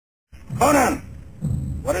Conan,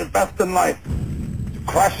 what is best in life? To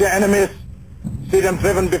crush your enemies, see them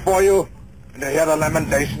driven before you, and to hear the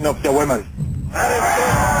lamentation of your women. That is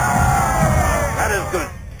good. That is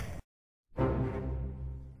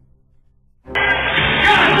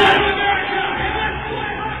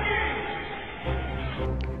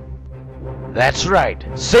good. That's right,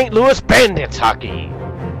 St. Louis Bandits hockey.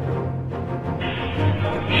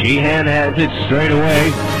 Sheehan has it straight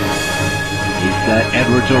away. He's got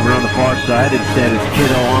Edwards over on the far side. Instead, it's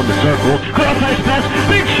Kiddo on the circle. Cross-ice pass,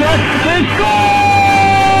 big shot, they score!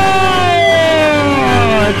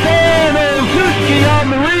 Dan Olszewski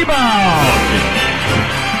on the rebound.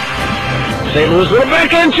 St. Louis with a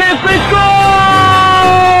backhand chance, they score!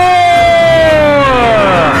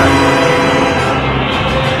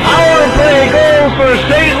 Power play goal for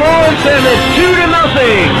St. Louis, and it's 2-0.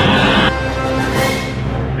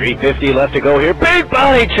 3:50 left to go here. Big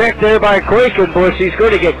body check there by Quakenbush. He's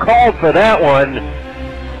going to get called for that one.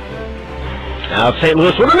 Now St.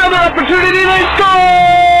 Louis with another opportunity. They score!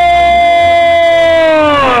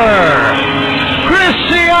 Chris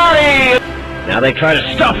Ciotti. Now they try to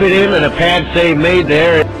stuff it in, and a pad save made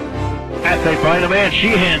there. As they find a man,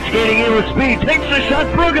 Sheehan skating in with speed. Takes the shot.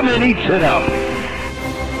 Brueggemann eats it up.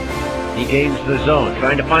 He gains the zone,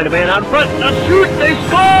 trying to find a man out front. A shoot, they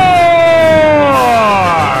score!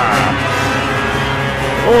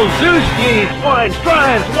 Olszewski finds,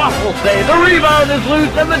 strides, waffle save. The rebound is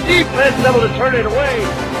loose, and the defense able to turn it away.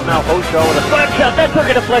 Now Hoshaw with a slap shot. That took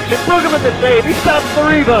a deflection. Brueggemann the save. He stops the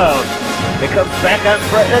rebound. It comes back on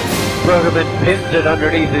front. Brueggemann pins it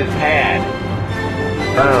underneath his pad.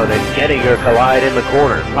 Brown and Gettinger collide in the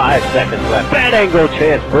corner. 5 seconds left. Bad angle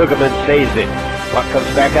chance. Brueggemann saves it. Puck comes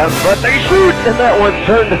back out in front. They shoot, and that one's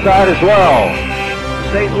turned aside as well.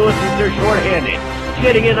 St. Louis is there shorthanded.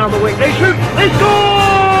 Getting in on the wing. They shoot. They score!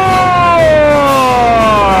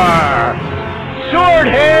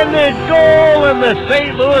 Shorthanded goal, and the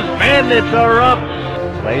St. Louis Bandits are up.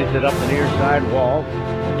 Plays it up the near side wall.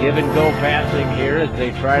 Give and go passing here as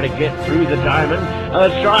they try to get through the diamond. A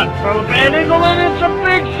shot from Van Engel, and it's a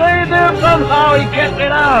big save there. Somehow he kept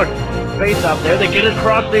it out. Face up there. They get it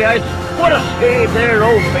across the ice. What a save there,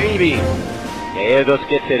 oh baby. Gallegos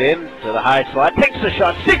gets it in to the high slot. Takes the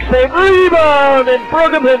shot. 6-save rebound, and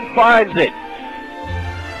Brueggemann finds it.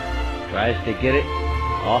 Tries to get it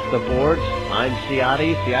off the boards. Finds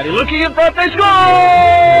Ciotti. Ciotti looking in front. They score!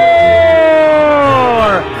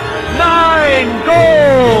 9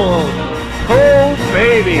 goals! Oh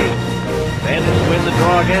baby. Bandits win the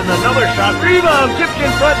draw again. Another shot. Rebound. Tipped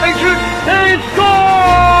in front. They shoot. They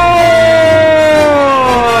score!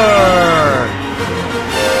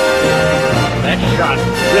 That shot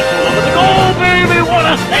whistled over the goal, baby! What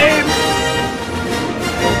a save!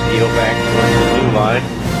 Deal back towards the blue line.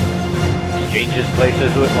 Changes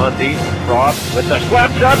places with Lundy. Frost with the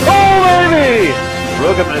slap shot. Goal, baby!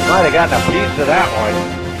 Brueggemann might have gotten a piece of that one.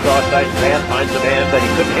 Cross-ice man finds a man, but he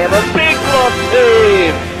couldn't have a big glove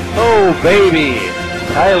save! Oh, baby!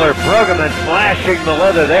 Tyler Brueggemann flashing the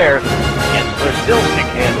leather there. Gensler still stick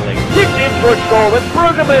handling. Kicked in towards goal, and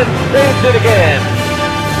Brueggemann saves it again.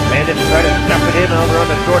 Bandits try to stuff it in over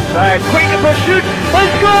on the short side. Quakenbush shoots.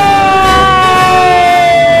 Let's go!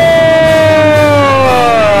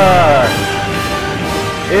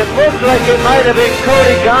 It looked like it might have been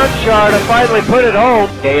Cody Gonchar to finally put it home.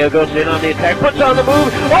 Gale goes in on the attack, puts on the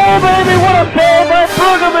move. Oh, baby, what a save by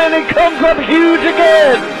Brueggemann. He comes up huge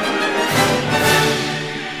again.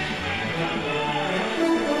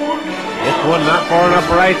 This one not far enough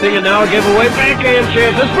for icing, and now a giveaway backhand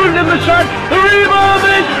chance. It's Brueggemann the shot. The rebound,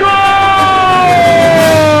 they score!